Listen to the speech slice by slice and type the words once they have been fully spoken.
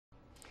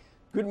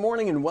Good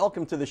morning and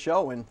welcome to the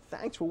show, and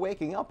thanks for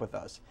waking up with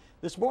us.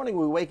 This morning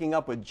we're waking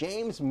up with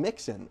James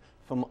Mixon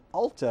from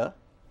Ulta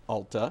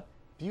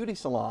Beauty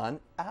Salon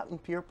out in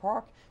Pier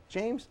Park.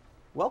 James,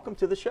 welcome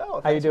to the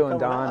show. How you doing,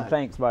 Don?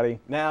 Thanks, buddy.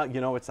 Now,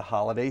 you know, it's the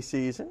holiday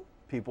season.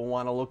 People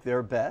want to look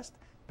their best,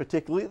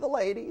 particularly the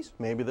ladies.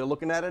 Maybe they're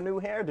looking at a new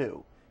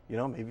hairdo. You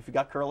know, maybe if you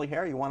got curly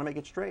hair, you want to make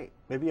it straight.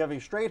 Maybe you have your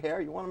straight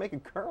hair, you want to make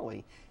it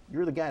curly.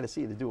 You're the guy to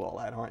see to do all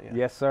that, aren't you?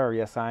 Yes, sir.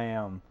 Yes, I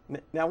am.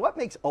 Now, what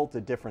makes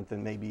Ulta different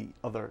than maybe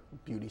other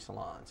beauty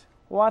salons?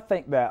 Well, I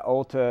think that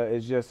Ulta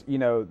is just, you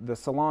know, the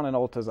salon in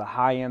Ulta is a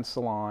high-end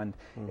salon.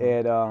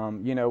 It,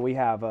 you know,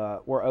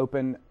 we're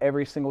open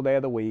every single day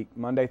of the week,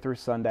 Monday through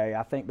Sunday.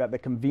 I think that the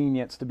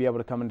convenience to be able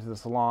to come into the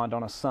salon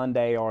on a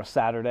Sunday or a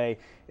Saturday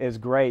is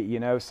great, you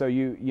know. So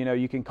you know,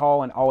 you can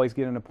call and always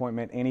get an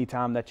appointment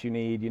anytime that you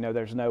need. You know,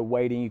 there's no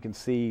waiting. You can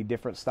see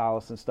different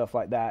stylists and stuff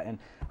like that. And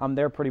I'm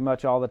there pretty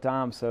much all the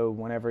time. So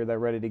whenever they're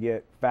ready to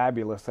get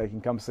fabulous, they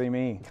can come see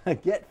me.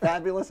 Get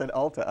fabulous at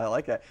Ulta. I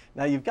like that.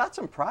 Now, you've got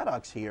some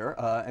products here.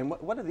 And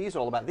what are these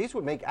all about? These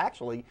would make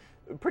actually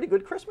pretty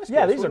good Christmas gifts.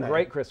 Yeah, these are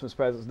great Christmas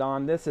presents,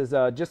 Don. This is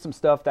just some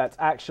stuff that's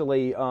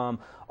actually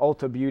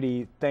Ulta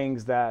Beauty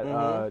things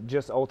that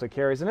just Ulta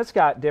carries. And it's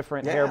got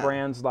different hair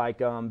brands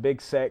like Big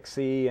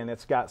Sexy, and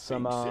it's got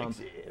some... Big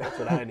Sexy. That's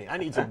what I need. I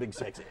need some Big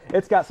Sexy.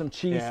 It's got some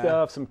cheese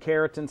stuff, some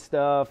keratin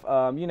stuff.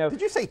 You know.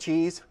 Did you say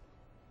cheese?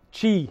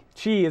 Chi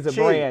is a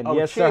brand, oh,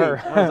 yes, Chi.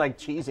 sir. I was like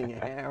cheesing your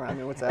hair. I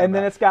mean, what's that? And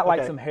then it's got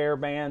like some hair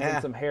bands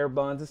and some hair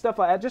buns and stuff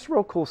like that. Just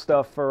real cool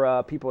stuff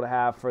for people to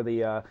have for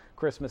the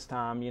Christmas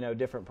time. You know,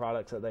 different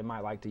products that they might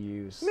like to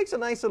use. It makes a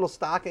nice little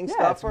stocking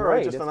stuffer,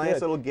 or just a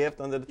nice little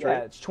gift under the tree. Yeah,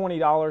 it's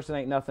 $20 and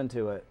ain't nothing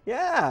to it.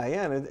 Yeah,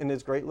 and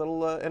it's great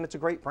little, and it's a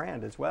great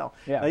brand as well.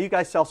 Yeah. Now you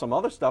guys sell some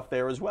other stuff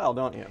there as well,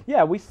 don't you?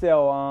 Yeah, we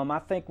sell. I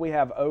think we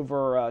have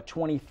over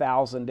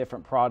 20,000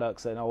 different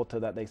products at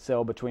Ulta that they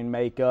sell between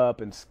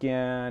makeup and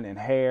skin and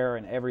hair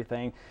and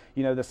everything.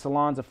 You know, the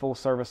salon's a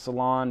full-service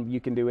salon. You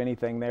can do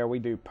anything there. We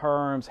do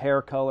perms,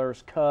 hair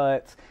colors,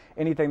 cuts,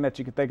 anything that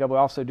you can think of. We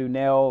also do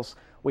nails.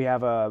 We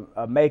have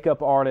a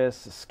makeup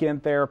artist, a skin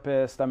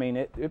therapist. I mean,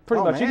 it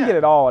pretty much, you can get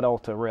it all at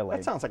Ulta, really.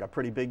 That sounds like a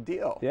pretty big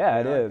deal. Yeah,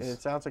 it is.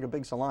 It sounds like a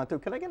big salon, too.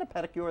 Can I get a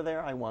pedicure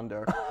there, I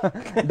wonder?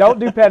 Don't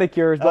do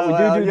pedicures, but we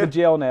do the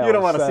gel nails. You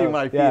don't want to see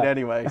my feet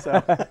anyway.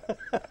 So.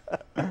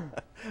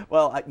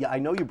 Well, I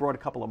know you brought a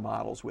couple of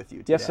models with you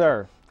today. Yes,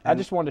 sir. I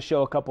just wanted to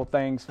show a couple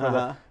things for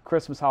the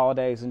Christmas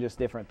holidays and just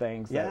different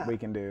things that we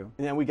can do.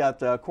 And then we got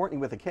Courtney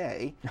with a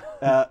K.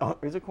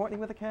 Is it Courtney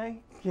with a K?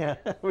 Yeah,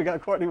 we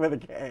got Courtney with a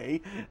K,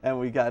 and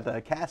we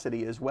got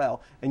Cassidy as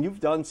well. And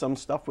you've done some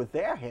stuff with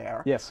their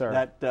hair. Yes,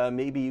 sir. That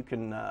maybe you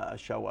can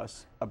show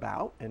us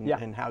about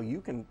and how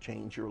you can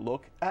change your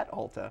look at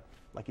Ulta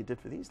like you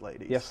did for these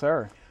ladies. Yes,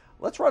 sir.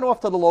 Let's run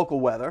off to the local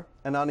weather,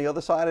 and on the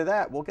other side of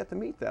that, we'll get to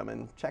meet them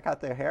and check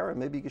out their hair, and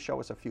maybe you can show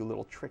us a few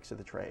little tricks of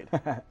the trade.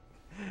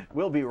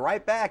 We'll be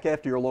right back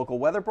after your local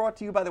weather, brought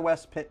to you by the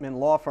West Pittman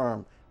Law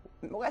Firm,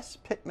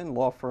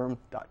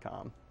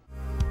 westpittmanlawfirm.com.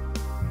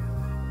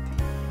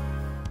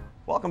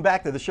 Welcome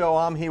back to the show.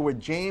 I'm here with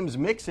James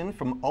Mixon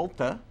from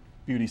Ulta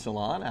Beauty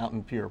Salon out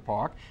in Pier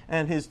Park,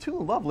 and his two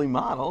lovely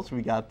models.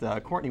 We got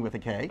Courtney with a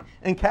K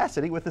and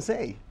Cassidy with a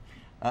C.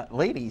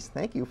 Ladies,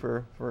 thank you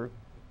for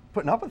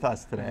putting up with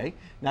us today.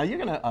 Now you're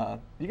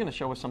gonna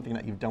show us something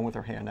that you've done with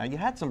her hair. Now you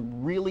had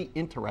some really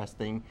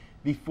interesting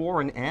before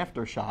and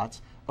after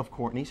shots of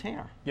Courtney's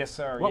hair. Yes,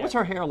 sir. What was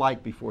her hair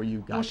like before you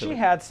got to it? Well, she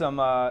had some,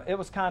 it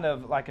was kind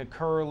of like a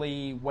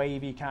curly,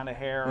 wavy kind of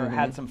hair,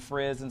 had some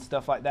frizz and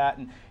stuff like that.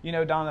 And, you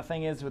know, Don, the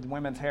thing is with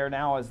women's hair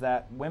now is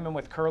that women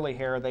with curly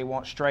hair, they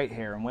want straight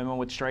hair, and women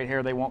with straight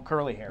hair, they want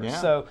curly hair. Yeah.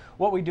 So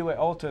what we do at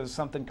Ulta is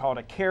something called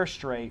a care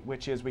straight,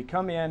 which is we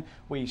come in,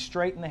 we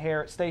straighten the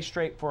hair, it stays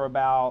straight for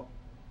about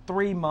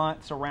 3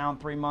 months, around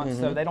 3 months,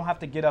 so they don't have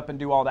to get up and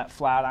do all that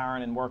flat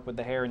iron and work with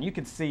the hair. And you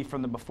can see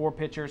from the before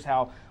pictures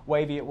how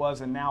wavy it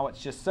was, and now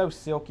it's just so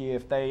silky.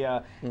 If they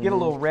get a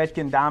little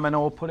Redken diamond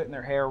oil, put it in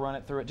their hair, run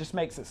it through, it just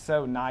makes it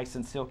so nice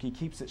and silky,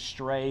 keeps it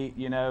straight.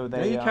 You know,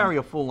 you carry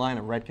a full line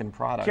of Redken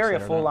products. Carry a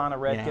full line of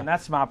Redken.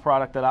 That's my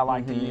product that I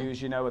like to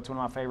use. You know, it's one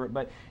of my favorite.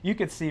 But you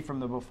could see from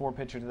the before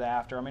picture to the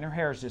after. I mean, her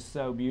hair is just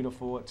so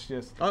beautiful. It's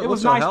just it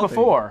was nice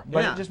before,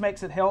 but it just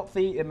makes it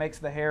healthy. It makes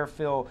the hair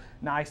feel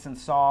nice and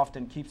soft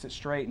and keeps it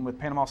straight. And with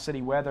Panama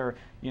City weather,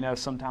 you know,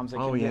 sometimes it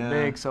can get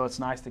big, so it's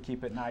nice to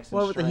keep it nice and straight.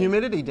 Well, with the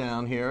humidity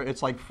down here,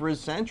 it's like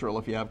frizz central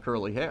if you have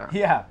curly hair.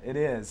 Yeah, it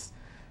is.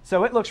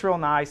 So it looks real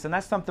nice, and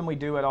that's something we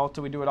do at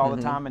Ulta. We do it all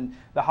the time. And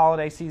the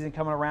holiday season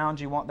coming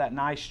around, you want that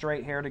nice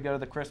straight hair to go to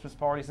the Christmas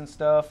parties and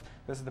stuff.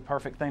 This is the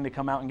perfect thing to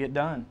come out and get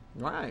done.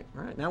 Right,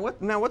 right. Now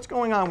what's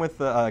going on with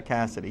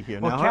Cassidy here?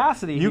 Well, now,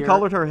 Cassidy you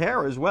colored her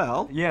hair as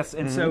well. Yes,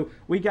 and so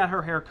we got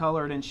her hair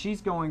colored, and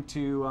she's going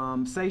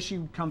to, say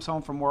she comes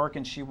home from work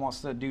and she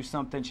wants to do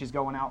something, she's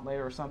going out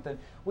later or something.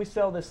 We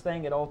sell this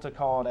thing at Ulta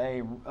called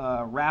a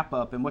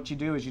wrap-up, and what you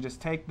do is you just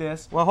take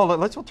this. Well, hold on.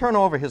 Let's turn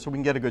over here so we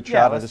can get a good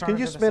shot of this. Can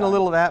you spin a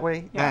little that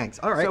way? Yeah. Thanks.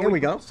 All right, so here we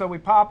go. So we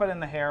pop it in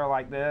the hair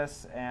like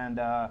this, and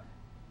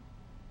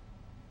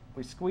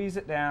we squeeze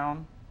it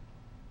down.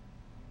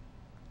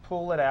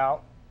 pull it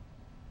out,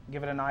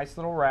 give it a nice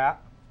little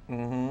wrap,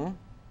 Mm-hmm.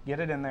 get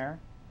it in there,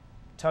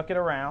 tuck it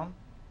around,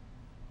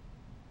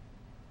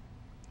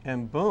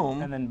 And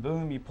boom. and then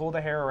boom, you pull the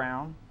hair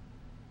around.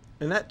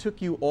 And that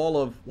took you all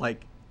of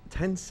like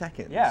 10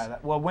 seconds. Yeah,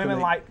 well,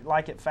 women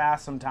like it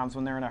fast sometimes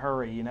when they're in a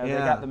hurry. You know, they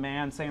got the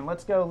man saying,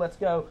 let's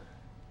go,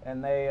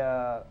 and they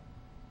are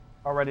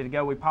ready to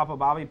go. We pop a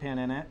bobby pin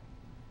in it.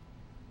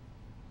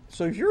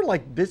 So you're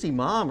like busy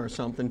mom or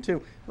something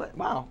too.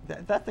 Wow,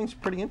 that thing's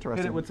pretty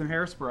interesting. Hit it with some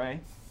hairspray.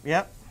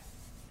 Yep.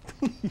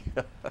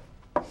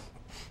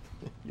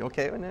 You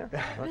okay in there?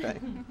 Okay.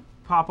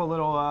 Pop a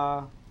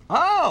little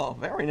Oh,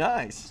 very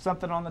nice.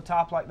 something on the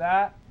top like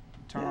that.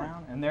 Turn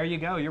around, and there you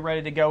go. You're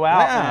ready to go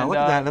out. Yeah, and, look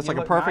at that. That's you like a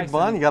look perfect nice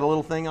bun. and You got a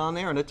little thing on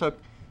there, and it took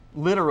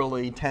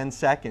literally 10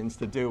 seconds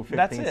to do, 15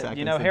 That's seconds it.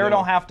 You know, to hair do.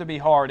 don't have to be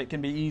hard. It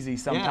can be easy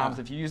sometimes.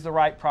 Yeah. If you use the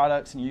right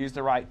products and you use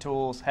the right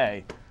tools,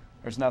 hey,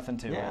 there's nothing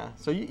to Yeah, it.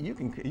 so you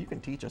can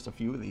teach us a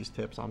few of these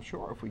tips, I'm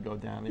sure, if we go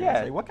down there Yeah.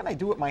 and say, what can I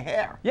do with my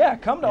hair? Yeah,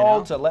 come to You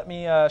know? Ulta. Let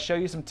me show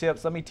you some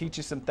tips. Let me teach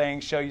you some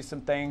things, show you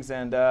some things,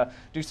 and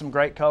do some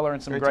great color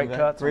and some great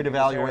cuts. Great on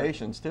people's hair.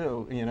 evaluations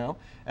too, you know.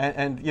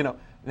 And you know,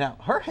 now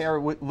her hair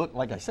would look,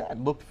 like I said,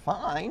 looked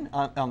fine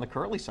on the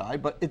curly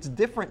side, but it's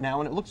different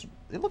now, and it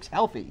looks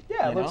healthy.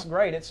 Yeah, it you looks know?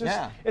 great. It's just,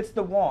 Yeah. it's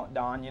the want,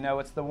 Don. You know,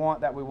 it's the want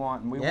that we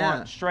want. And we Yeah.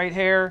 want straight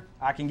hair,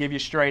 I can give you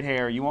straight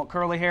hair. You want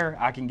curly hair,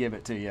 I can give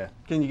it to you.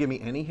 Can you give me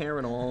any hair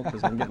at all?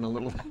 Because I'm getting a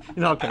little.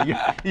 Okay,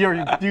 you're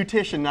a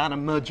beautician, not a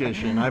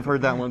magician. I've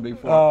heard that one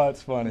before. Oh,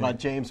 it's funny. But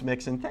James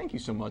Mixon, thank you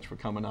so much for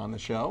coming on the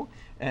show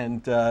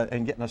and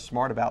getting us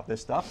smart about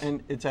this stuff.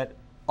 And it's at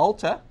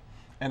Ulta.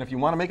 And if you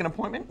want to make an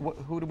appointment,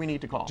 who do we need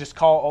to call? Just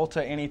call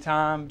Ulta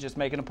anytime. Just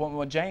make an appointment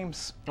with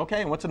James. Okay,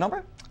 and what's the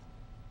number?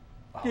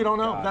 You don't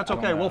know? God, That's I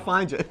don't okay. know. We'll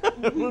find you.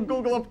 We'll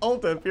Google up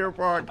Ulta at Pier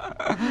Park.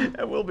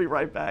 And we'll be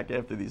right back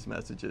after these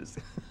messages.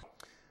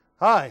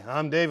 Hi,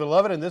 I'm David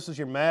Lovett, and this is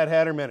your Mad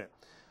Hatter Minute.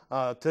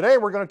 Today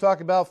we're going to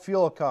talk about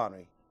fuel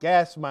economy,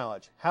 gas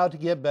mileage, how to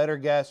get better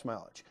gas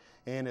mileage.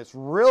 And it's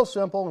real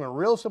simple, and a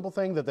real simple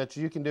thing that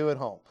you can do at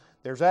home.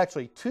 There's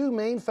actually two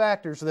main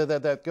factors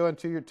that go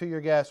into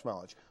your gas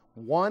mileage.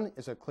 One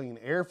is a clean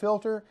air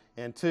filter,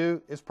 and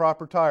two is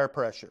proper tire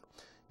pressure.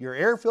 Your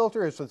air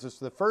filter is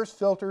the first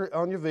filter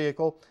on your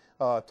vehicle.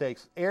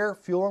 Takes air,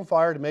 fuel, and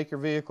fire to make your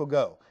vehicle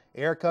go.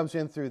 Air comes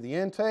in through the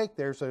intake.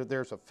 There's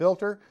a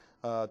filter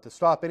to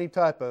stop any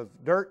type of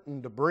dirt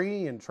and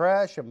debris and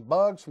trash and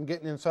bugs from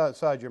getting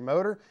inside your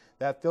motor.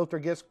 That filter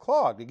gets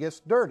clogged, it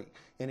gets dirty,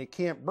 and it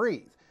can't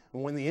breathe.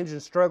 And when the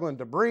engine's struggling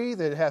to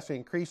breathe, it has to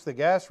increase the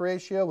gas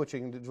ratio, which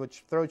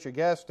throws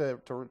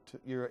your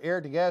your air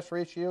to gas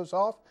ratios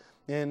off,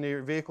 and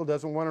your vehicle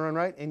doesn't want to run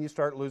right, and you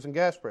start losing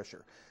gas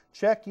pressure.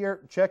 Check your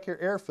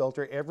air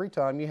filter every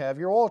time you have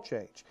your oil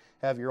change.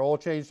 Have your oil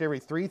changed every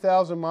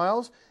 3,000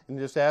 miles, and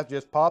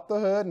just pop the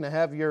hood and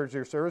have your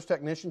service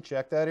technician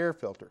check that air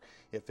filter.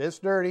 If it's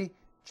dirty,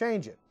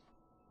 change it.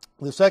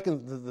 The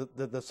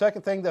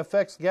second thing that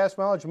affects gas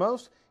mileage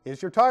most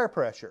is your tire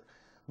pressure.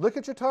 Look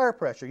at your tire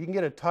pressure. You can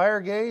get a tire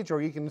gauge,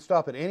 or you can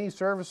stop at any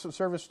service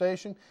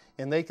station,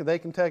 and they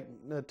can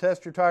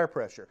test your tire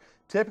pressure.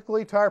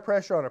 Typically, tire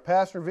pressure on a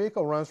passenger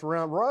vehicle runs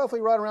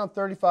roughly right around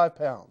 35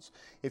 pounds.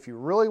 If you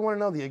really want to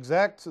know the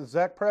exact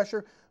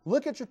pressure,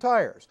 look at your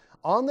tires.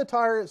 On the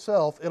tire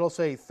itself, it'll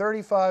say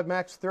 35,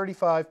 max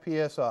 35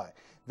 psi.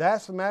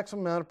 That's the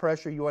maximum amount of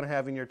pressure you want to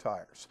have in your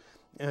tires.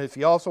 And if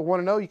you also want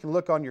to know, you can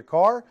look on your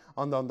car,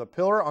 on the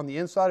pillar, on the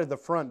inside of the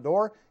front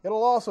door.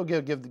 It'll also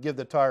give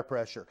the tire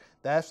pressure.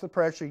 That's the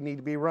pressure you need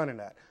to be running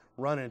at.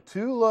 Running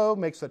too low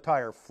makes the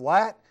tire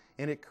flat,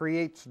 and it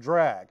creates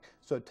drag.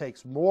 So it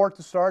takes more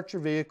to start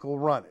your vehicle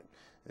running.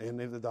 And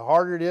the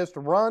harder it is to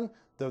run,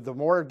 the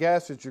more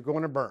gas that you're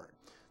going to burn.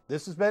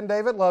 This has been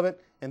David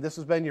Lovett, and this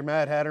has been your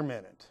Mad Hatter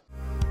Minute.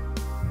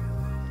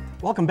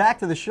 Welcome back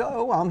to the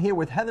show. I'm here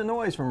with Heather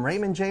Noyes from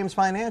Raymond James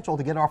Financial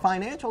to get our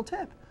financial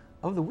tip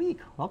of the week.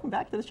 Welcome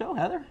back to the show,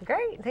 Heather.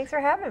 Great. Thanks for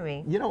having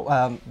me. You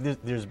know,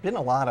 there's been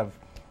a lot of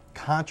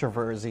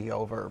controversy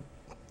over,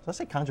 let's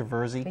say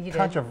controversy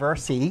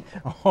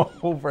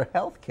over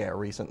healthcare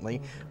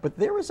recently. But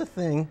there is a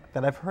thing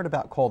that I've heard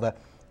about called a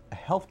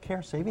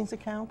healthcare savings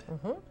account.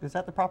 Is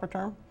that the proper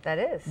term? That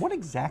is. What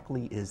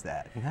exactly is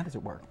that, and how does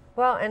it work?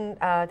 Well, and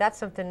that's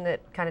something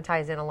that kind of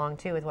ties in along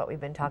too with what we've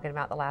been talking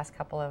about the last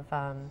couple of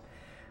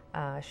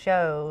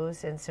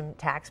shows, and some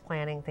tax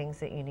planning things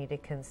that you need to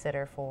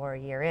consider for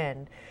year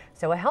end.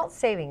 So a health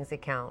savings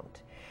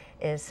account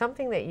is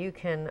something that you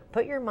can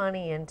put your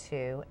money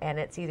into, and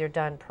it's either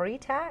done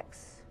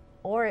pre-tax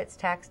or it's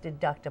tax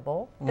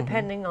deductible,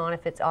 depending on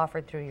if it's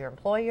offered through your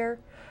employer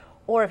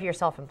or if you're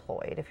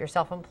self-employed. If you're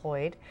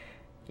self-employed,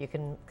 you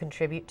can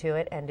contribute to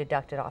it and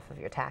deduct it off of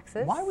your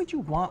taxes. Why would you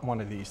want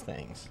one of these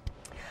things?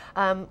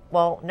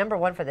 Well, number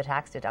one, for the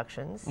tax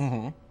deductions,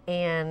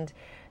 and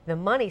the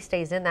money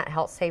stays in that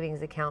health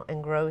savings account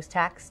and grows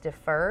tax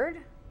deferred.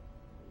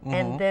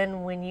 And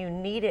then when you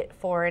need it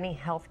for any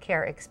health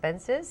care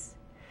expenses,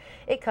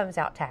 it comes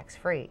out tax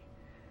free.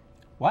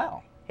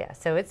 Wow. Yeah,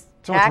 so it's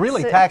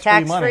really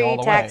tax-free money all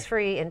the way.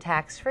 Tax-free and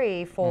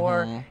tax-free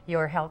for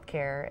your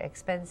healthcare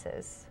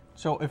expenses.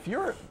 So if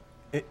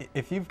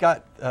you've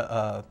got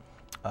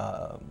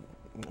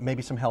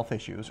maybe some health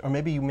issues, or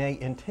maybe you may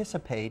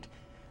anticipate,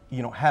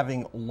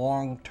 having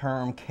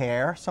long-term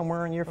care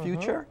somewhere in your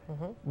future,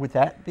 would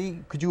that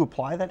be? Could you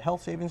apply that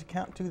health savings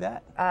account to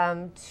that?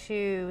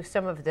 To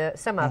some of it,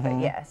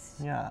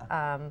 yes.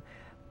 Yeah.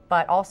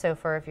 But also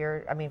for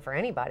for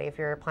anybody, if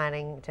you're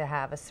planning to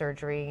have a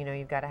surgery,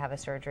 you've got to have a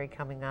surgery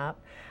coming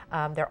up.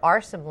 There are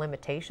some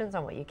limitations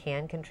on what you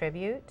can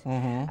contribute. It's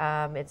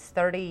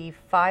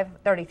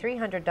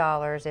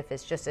 $3,300 if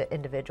it's just an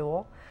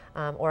individual,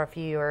 or if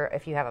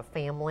you have a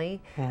family,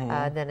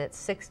 then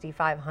it's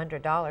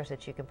 $6,500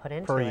 that you can put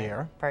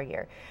into per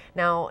year.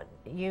 Now,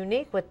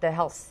 unique with the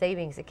health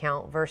savings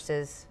account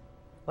versus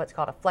what's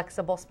called a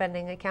flexible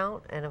spending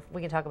account, and if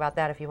we can talk about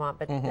that if you want,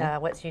 but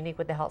what's unique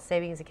with the health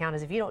savings account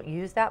is if you don't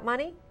use that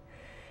money,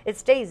 it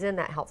stays in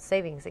that health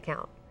savings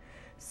account.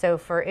 So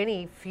for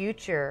any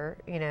future,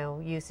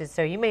 uses,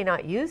 so you may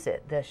not use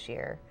it this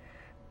year,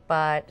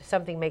 but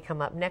something may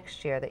come up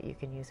next year that you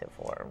can use it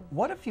for.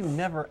 What if you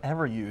never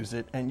ever use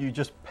it and you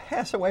just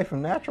pass away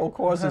from natural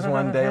causes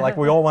one day, like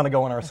we all want to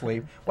go in our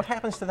sleep? What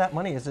happens to that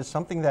money? Is this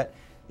something that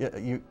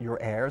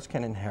your heirs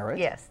can inherit?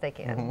 Yes, they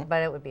can,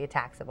 but it would be a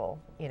taxable,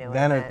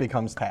 Then it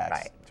becomes tax.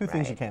 Right, Two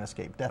things you can't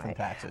escape, death and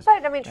taxes.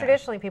 But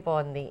traditionally people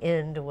in the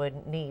end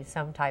would need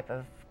some type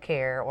of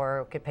care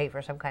or could pay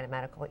for some kind of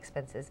medical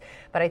expenses.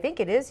 But I think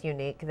it is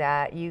unique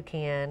that you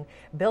can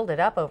build it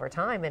up over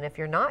time, and if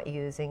you're not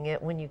using it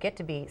when you get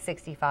to be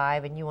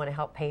 65 and you want to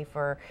help pay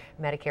for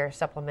Medicare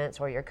supplements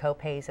or your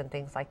co-pays and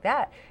things like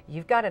that,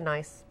 you've got a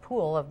nice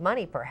pool of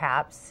money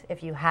perhaps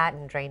if you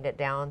hadn't drained it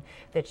down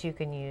that you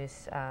can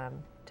use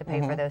to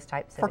pay for those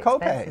types of expenses.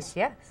 Co-pays.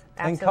 Yes,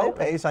 absolutely. And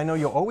co-pays, I know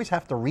you always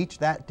have to reach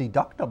that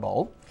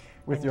deductible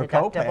with your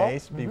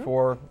co-pays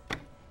before,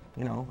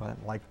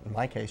 like in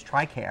my case,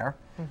 TRICARE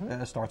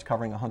starts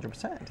covering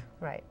 100%.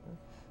 Right.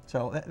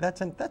 So that's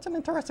an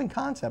interesting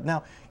concept.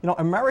 Now,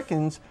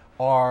 Americans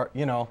are,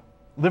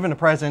 live in the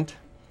present,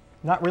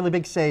 not really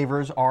big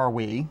savers, are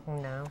we?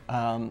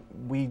 No.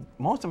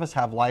 Most of us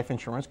have life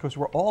insurance because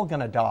we're all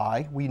going to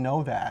die. We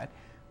know that.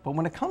 But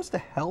when it comes to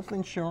health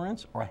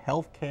insurance or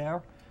health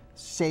care,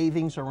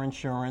 savings or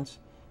insurance,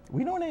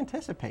 we don't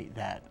anticipate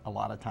that a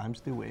lot of times,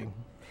 do we?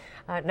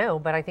 No,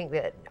 but I think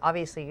that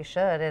obviously you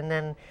should. And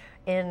then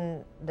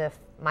in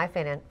my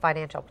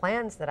financial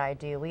plans that I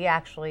do, we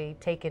actually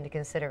take into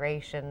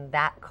consideration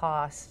that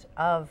cost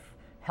of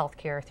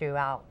healthcare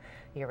throughout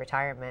your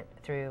retirement,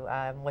 through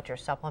what your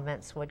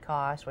supplements would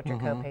cost, what your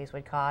co-pays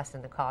would cost,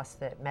 and the cost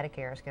that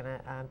Medicare is going to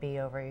be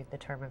over the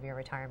term of your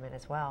retirement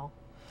as well.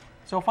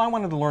 So if I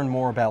wanted to learn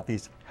more about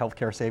these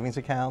healthcare savings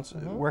accounts,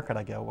 where could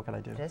I go? What could I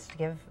do? Just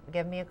give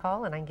me a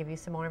call and I can give you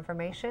some more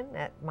information.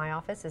 At my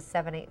office is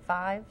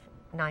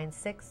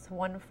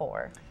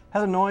 785-9614.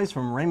 Heather Noyes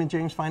from Raymond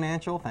James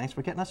Financial. Thanks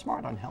for getting us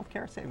smart on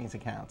healthcare savings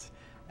accounts.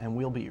 And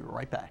we'll be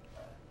right back.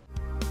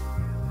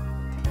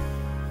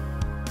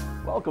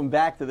 Welcome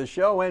back to the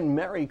show, and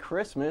Merry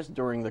Christmas.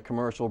 During the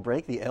commercial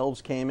break, the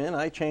elves came in,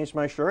 I changed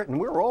my shirt, and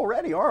we're all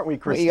ready, aren't we,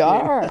 Christine?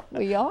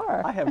 We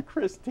are. I have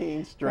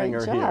Christine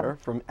Stringer here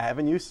from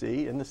Avenue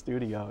C in the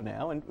studio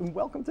now, and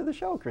welcome to the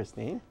show,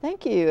 Christine.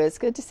 Thank you. It's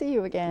good to see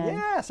you again.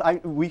 Yes,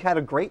 we had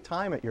a great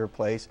time at your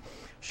place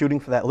shooting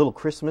for that little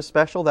Christmas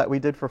special that we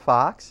did for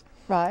Fox.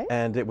 Right.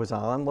 And it was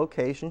on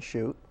location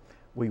shoot.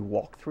 We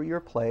walked through your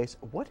place.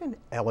 What an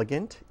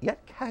elegant, yet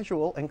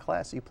casual and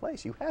classy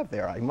place you have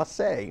there, I must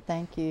say.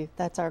 Thank you.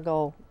 That's our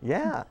goal.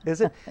 Yeah.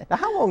 Is it? Now,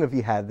 how long have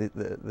you had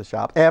the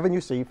shop?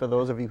 Avenue C, for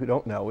those of you who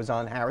don't know, is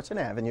on Harrison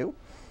Avenue,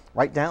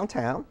 right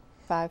downtown.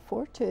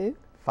 542.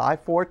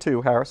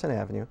 542 Harrison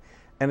Avenue.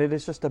 And it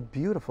is just a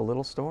beautiful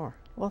little store.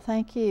 Well,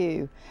 thank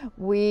you.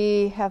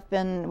 We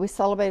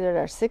celebrated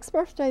our 6th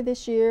birthday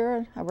this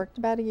year. I worked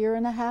about a year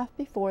and a half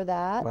before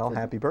that. Well,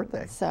 happy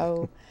birthday.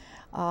 So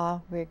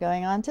we're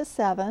going on to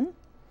 7.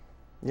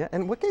 Yeah,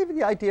 and what gave you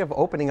the idea of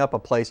opening up a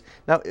place?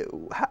 Now,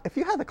 if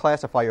you had to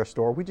classify your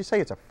store, would you say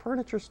it's a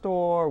furniture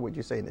store? Would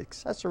you say an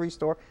accessory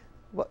store?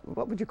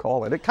 What would you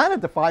call it? It kind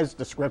of defies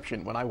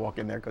description when I walk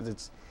in there because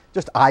it's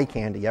just eye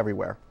candy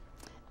everywhere.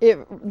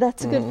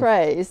 That's a good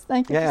phrase.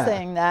 Thank you for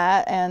saying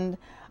that. And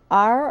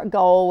our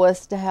goal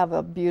was to have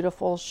a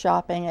beautiful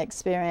shopping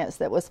experience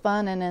that was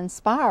fun and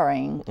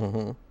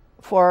inspiring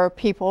for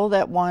people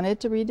that wanted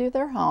to redo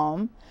their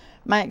home.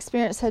 My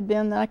experience had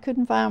been that I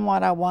couldn't find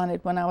what I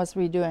wanted when I was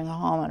redoing a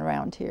home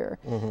around here.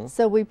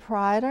 So we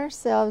pride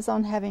ourselves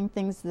on having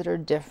things that are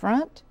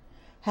different,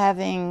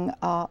 having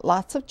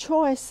lots of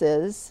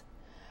choices,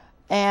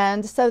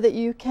 and so that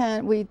you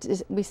can,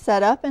 we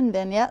set up in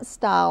vignette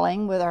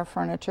styling with our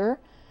furniture,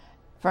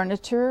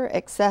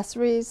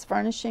 accessories,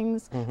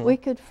 furnishings. We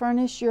could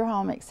furnish your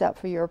home except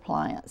for your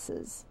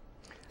appliances.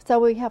 So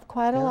we have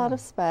quite a lot of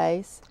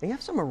space. And you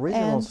have some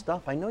original And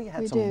stuff. I know you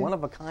had we some do.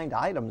 one-of-a-kind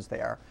items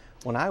there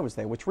when I was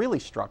there, which really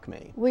struck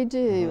me. We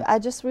do. I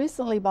just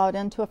recently bought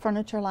into a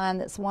furniture line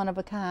that's one of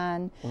a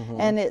kind,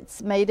 and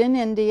it's made in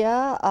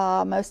India.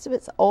 Most of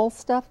it's old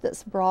stuff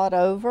that's brought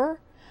over,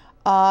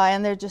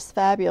 and they're just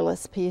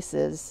fabulous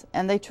pieces,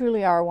 and they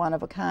truly are one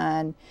of a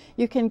kind.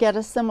 You can get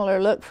a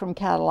similar look from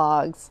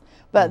catalogs,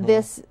 but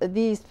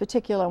these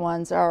particular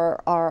ones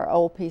are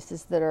old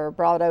pieces that are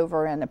brought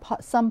over, and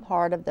some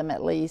part of them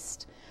at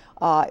least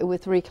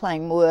with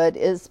reclaimed wood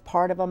is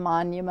part of a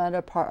monument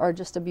or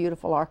just a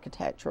beautiful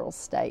architectural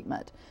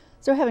statement.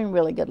 So we're having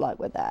really good luck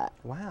with that.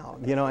 Wow.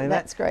 You know, and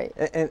that's great.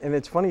 And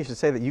it's funny you should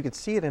say that. You could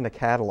see it in a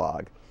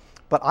catalog,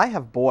 but I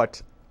have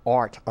bought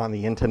art on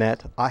the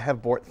internet. I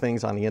have bought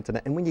things on the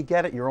internet, and when you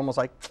get it, you're almost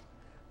like,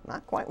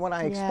 not quite what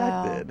I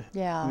expected.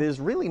 Yeah. There's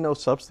really no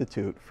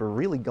substitute for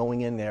really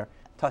going in there,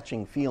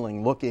 touching,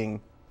 feeling,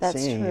 looking,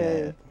 seeing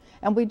it.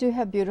 And we do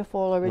have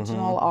beautiful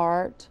original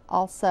art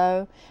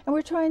also. And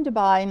we're trying to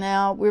buy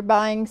now, we're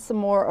buying some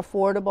more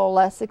affordable,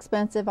 less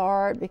expensive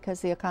art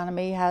because the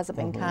economy hasn't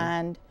been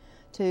kind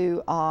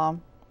to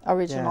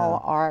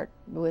original art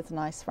with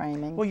nice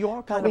framing. Well, you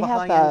are kind But of a we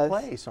have high-end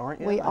both. place,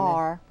 aren't you? We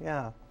are.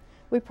 Yeah.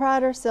 We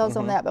pride ourselves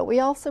on that, but we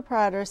also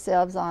pride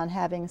ourselves on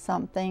having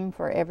something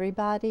for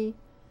everybody.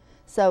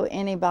 So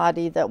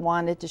anybody that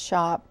wanted to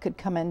shop could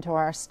come into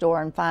our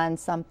store and find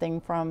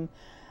something from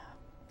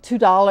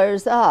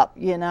 $2 up,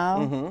 you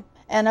know.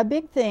 And a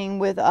big thing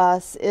with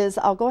us is,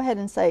 I'll go ahead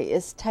and say,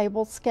 is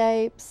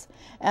tablescapes.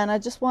 And I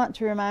just want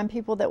to remind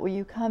people that when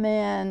you come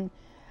in,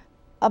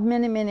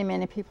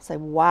 many people say,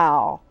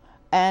 wow.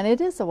 And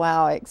it is a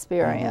wow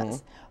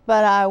experience.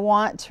 But I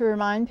want to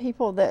remind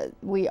people that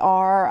we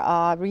are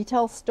a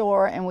retail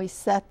store, and we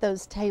set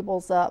those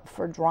tables up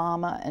for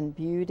drama and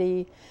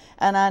beauty.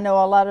 And I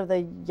know a lot of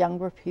the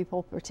younger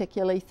people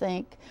particularly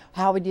think,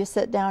 how would you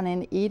sit down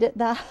and eat at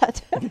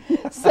that?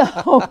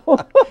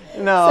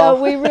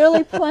 So we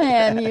really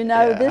plan, you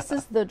know, this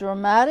is the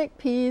dramatic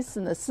piece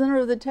in the center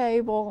of the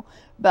table,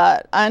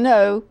 but I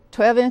know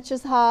 12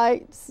 inches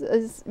height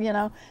is, you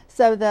know,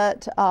 so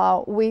that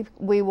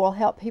we will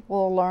help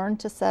people learn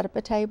to set up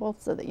a table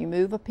so that you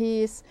move a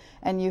piece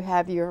and you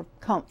have your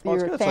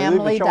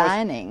family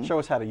dining. Show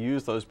us how to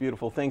use those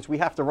beautiful things. We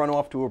have to run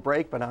off to a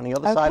break, but on the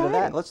other side of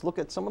that, let's look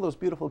at some of those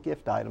beautiful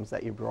gift items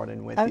that you brought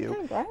in with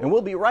you. Great. And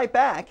we'll be right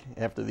back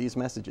after these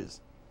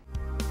messages.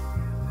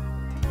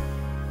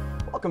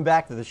 Welcome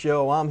back to the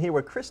show. I'm here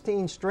with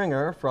Christine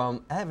Stringer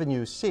from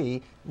Avenue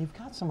C. You've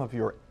got some of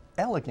your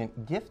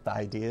elegant gift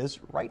ideas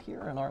right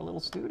here in our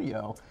little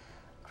studio.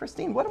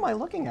 Christine, what am I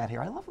looking at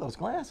here? I love those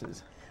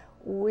glasses.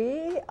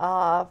 We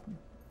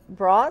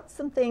brought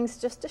some things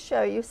just to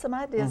show you some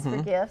ideas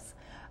for gifts.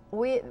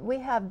 We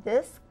have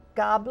this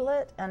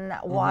goblet and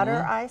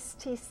water iced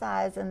tea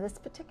size in this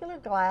particular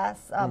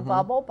glass,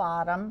 bubble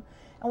bottom,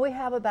 and we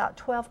have about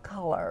 12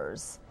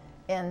 colors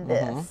in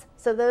this.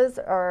 So those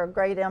are a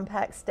great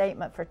impact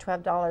statement for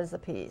 $12 a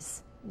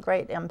piece.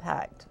 Great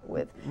impact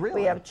with.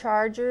 Really? We have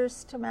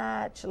chargers to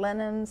match,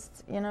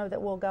 linens, you know,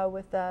 that will go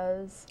with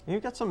those. And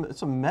you've got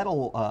some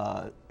metal,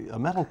 a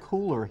metal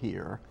cooler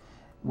here,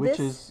 which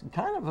is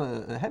kind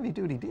of a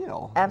heavy-duty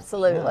deal.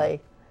 Absolutely.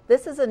 Yeah.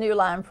 This is a new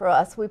line for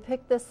us. We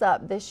picked this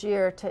up this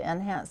year to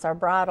enhance our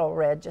bridal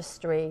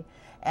registry,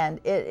 and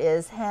it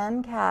is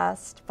hand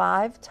cast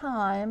 5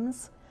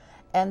 times,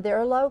 and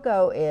their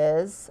logo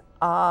is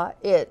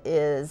it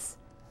is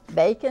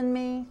baking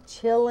me,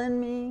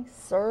 chilling me,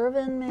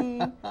 serving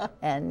me,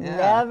 and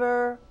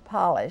never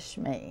polish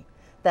me.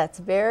 That's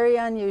very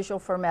unusual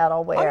for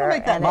metalware. I'm going to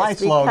make that and my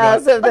it's slogan.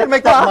 because of I'm going to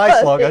make that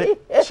my slogan.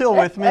 quality. Chill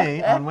with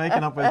me on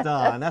Waking Up With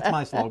Don. That's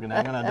my slogan.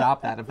 I'm going to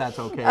adopt that if that's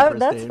okay, Oh, Christine.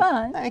 that's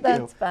fine. Thank you.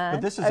 That's fine.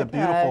 But this is a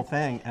beautiful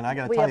thing, and I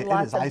got to We tell have you,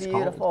 it is lots ice of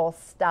cold. beautiful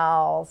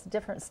styles,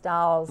 different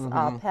styles,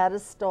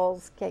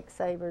 pedestals, cake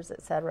savers,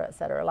 et cetera, et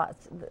cetera.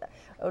 Lots.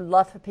 I would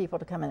love for people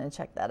to come in and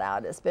check that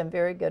out. It's been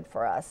very good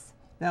for us.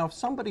 Now, if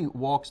somebody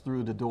walks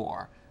through the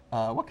door,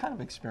 what kind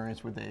of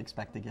experience would they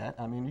expect to get?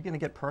 I mean, are you going to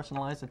get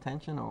personalized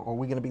attention, or are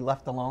we going to be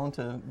left alone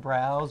to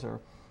browse?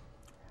 Or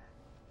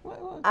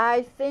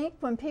I think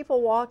when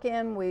people walk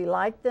in, we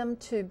like them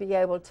to be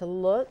able to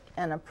look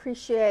and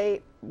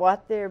appreciate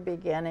what they're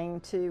beginning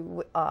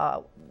to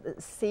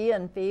see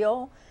and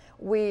feel.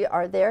 We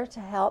are there to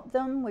help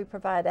them. We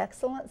provide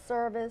excellent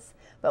service,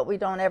 but we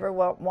don't ever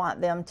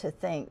want them to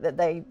think that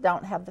they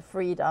don't have the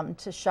freedom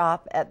to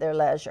shop at their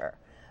leisure.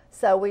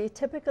 So we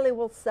typically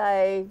will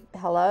say,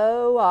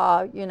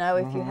 hello, you know,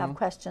 if you have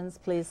questions,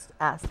 please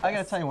ask us. I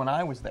got to tell you, when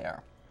I was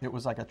there, it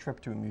was like a trip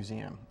to a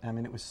museum. I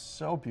mean, it was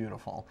so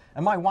beautiful.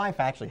 And my wife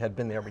actually had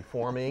been there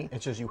before me.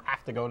 It's just, you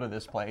have to go to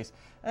this place.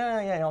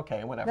 Yeah,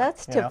 okay, whatever.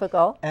 That's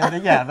typical. And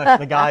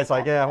the guy's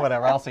like, yeah,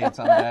 whatever, I'll see it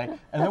someday.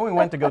 And then we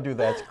went to go do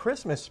that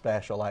Christmas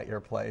special at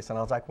your place. And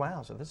I was like,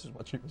 wow, so this is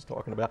what she was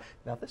talking about.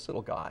 Now, this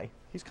little guy,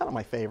 he's kind of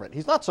my favorite.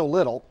 He's not so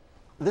little.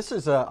 This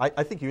is, I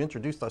think you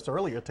introduced us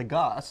earlier to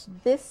Gus.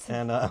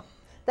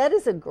 That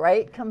is a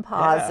great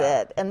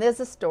composite, and there's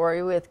a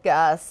story with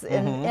Gus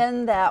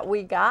in that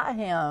we got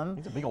him,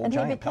 He's a big old and he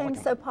giant became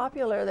pelican. so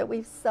popular that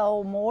we've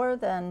sold more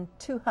than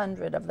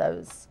 200 of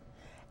those.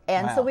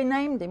 And so Wow. we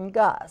named him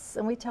Gus,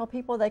 and we tell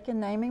people they can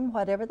name him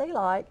whatever they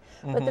like.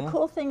 But the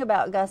cool thing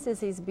about Gus is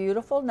he's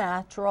beautiful,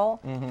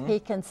 natural. He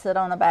can sit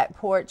on a back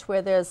porch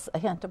where there's a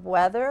hint of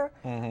weather,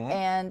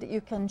 and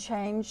you can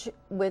change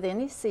with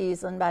any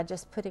season by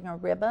just putting a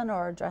ribbon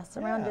or a dress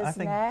around I his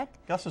think neck.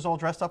 Gus is all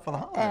dressed up for the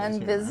holidays And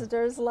here.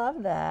 visitors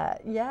love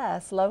that.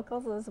 Yes,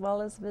 locals as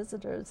well as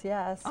visitors.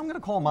 Yes. I'm going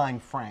to call mine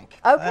Frank.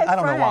 Okay, I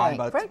don't know why, Frank.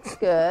 but Frank's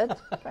good.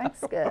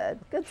 Frank's good.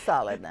 Good,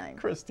 solid name.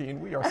 Christine,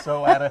 we are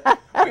so out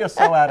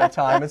of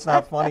time. It's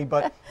not funny,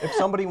 but if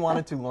somebody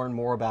wanted to learn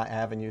more about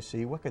Avenue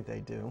C, what could they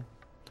do?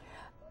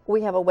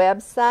 We have a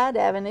website,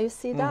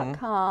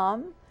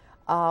 avenuec.com.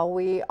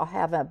 We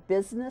have a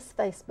business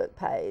Facebook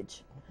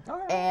page. All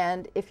right.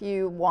 And if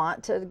you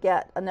want to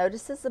get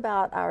notices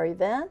about our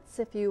events,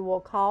 if you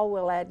will call,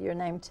 we'll add your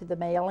name to the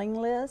mailing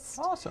list.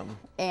 Awesome.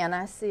 And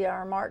I see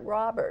our Mark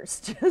Roberts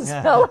just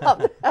fell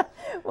up.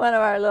 One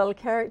of our little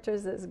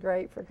characters is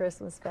great for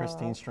Christmas.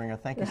 Christine Stringer,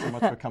 thank you so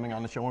much for coming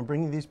on the show and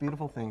bringing these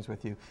beautiful things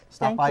with you.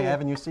 Stop Thank by you.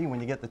 Avenue C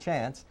when you get the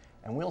chance,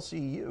 and we'll see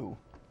you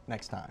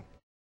next time.